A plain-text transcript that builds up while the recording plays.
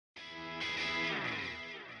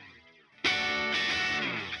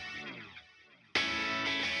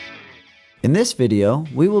In this video,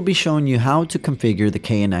 we will be showing you how to configure the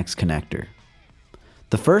KNX connector.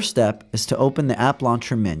 The first step is to open the App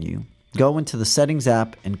Launcher menu, go into the Settings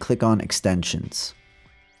app and click on Extensions.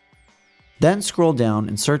 Then scroll down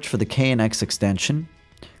and search for the KNX extension,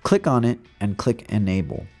 click on it and click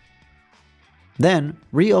Enable. Then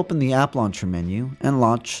reopen the App Launcher menu and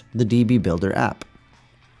launch the DB Builder app.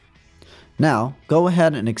 Now go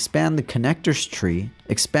ahead and expand the connectors tree,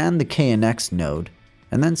 expand the KNX node,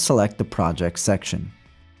 and then select the project section.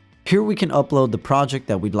 Here we can upload the project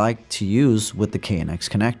that we'd like to use with the KNX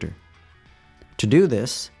connector. To do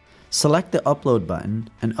this, select the upload button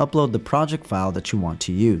and upload the project file that you want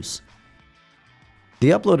to use. The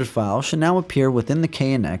uploaded file should now appear within the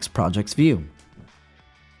KNX projects view.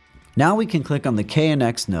 Now we can click on the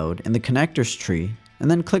KNX node in the connectors tree and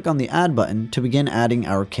then click on the Add button to begin adding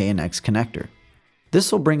our KNX connector.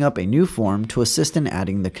 This will bring up a new form to assist in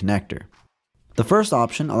adding the connector. The first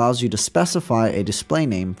option allows you to specify a display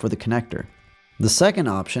name for the connector. The second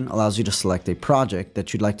option allows you to select a project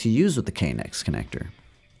that you'd like to use with the KNX connector.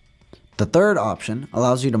 The third option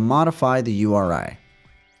allows you to modify the URI.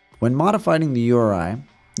 When modifying the URI,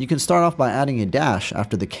 you can start off by adding a dash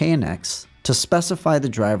after the KNX to specify the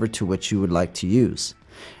driver to which you would like to use,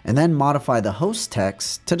 and then modify the host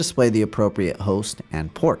text to display the appropriate host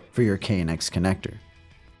and port for your KNX connector.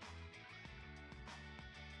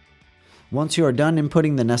 Once you are done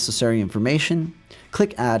inputting the necessary information,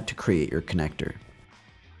 click Add to create your connector.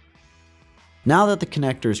 Now that the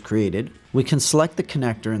connector is created, we can select the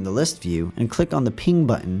connector in the list view and click on the Ping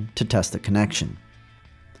button to test the connection.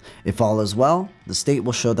 If all is well, the state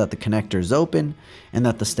will show that the connector is open and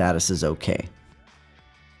that the status is OK.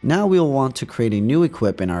 Now we will want to create a new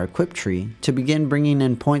equip in our equip tree to begin bringing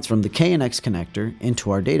in points from the KNX connector into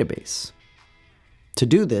our database. To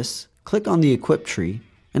do this, click on the equip tree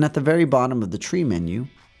and at the very bottom of the tree menu,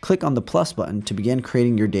 click on the plus button to begin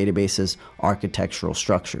creating your database's architectural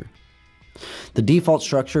structure. The default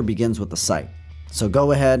structure begins with the site, so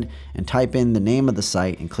go ahead and type in the name of the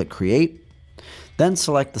site and click Create. Then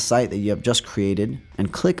select the site that you have just created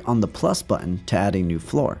and click on the plus button to add a new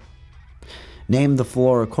floor. Name the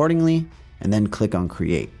floor accordingly and then click on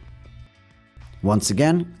Create. Once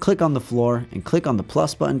again, click on the floor and click on the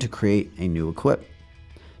plus button to create a new equip.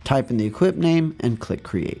 Type in the equip name and click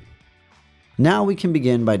Create. Now we can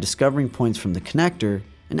begin by discovering points from the connector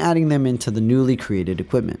and adding them into the newly created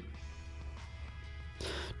equipment.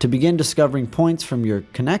 To begin discovering points from your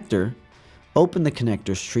connector, open the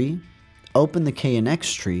connectors tree, open the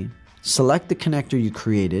KNX tree, select the connector you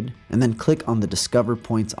created, and then click on the Discover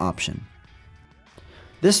Points option.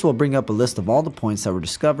 This will bring up a list of all the points that were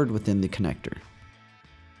discovered within the connector.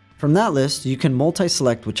 From that list, you can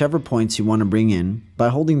multi-select whichever points you want to bring in by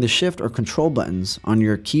holding the Shift or Control buttons on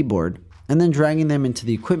your keyboard and then dragging them into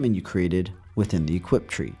the equipment you created within the equip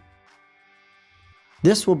tree.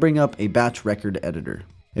 This will bring up a batch record editor.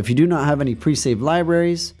 If you do not have any pre-saved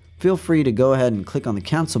libraries, feel free to go ahead and click on the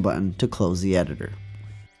Cancel button to close the editor.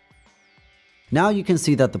 Now you can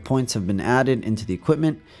see that the points have been added into the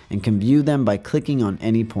equipment and can view them by clicking on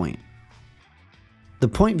any point. The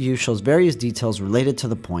point view shows various details related to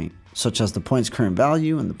the point, such as the point's current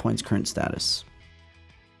value and the point's current status.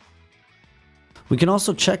 We can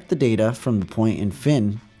also check the data from the point in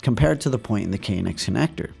Fin compared to the point in the KNX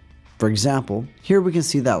connector. For example, here we can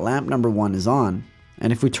see that lamp number 1 is on,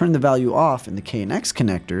 and if we turn the value off in the KNX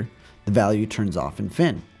connector, the value turns off in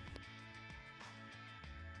Fin.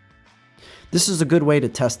 This is a good way to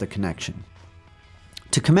test the connection.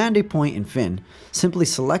 To command a point in Fin, simply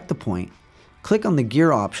select the point, click on the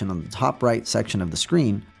gear option on the top right section of the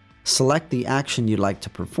screen, select the action you'd like to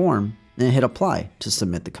perform, and hit apply to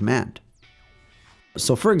submit the command.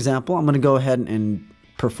 So for example, I'm going to go ahead and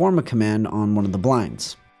perform a command on one of the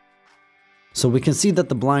blinds. So we can see that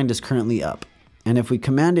the blind is currently up. And if we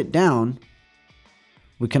command it down,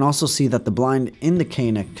 we can also see that the blind in the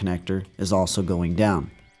KNX connector is also going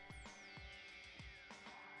down.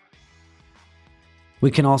 We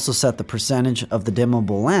can also set the percentage of the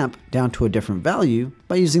dimmable lamp down to a different value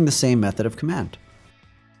by using the same method of command.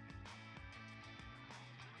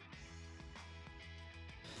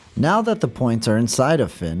 Now that the points are inside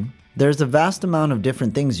of Fin, there's a vast amount of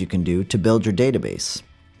different things you can do to build your database.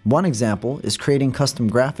 One example is creating custom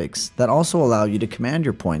graphics that also allow you to command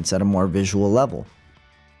your points at a more visual level.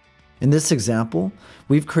 In this example,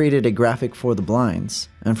 we've created a graphic for the blinds,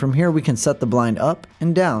 and from here we can set the blind up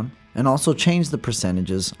and down and also change the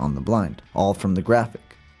percentages on the blind, all from the graphic.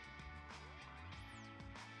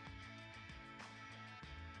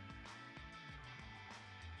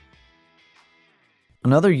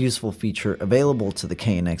 Another useful feature available to the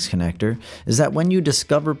KNX connector is that when you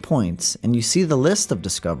discover points and you see the list of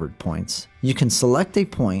discovered points, you can select a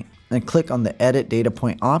point and click on the Edit Data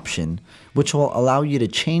Point option, which will allow you to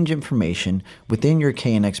change information within your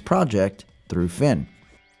KNX project through Fin.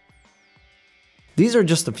 These are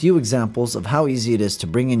just a few examples of how easy it is to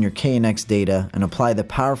bring in your KNX data and apply the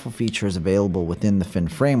powerful features available within the Fin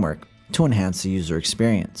framework to enhance the user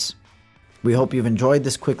experience. We hope you've enjoyed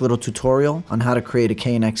this quick little tutorial on how to create a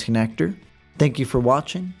KNX connector. Thank you for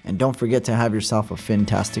watching, and don't forget to have yourself a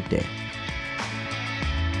fantastic day.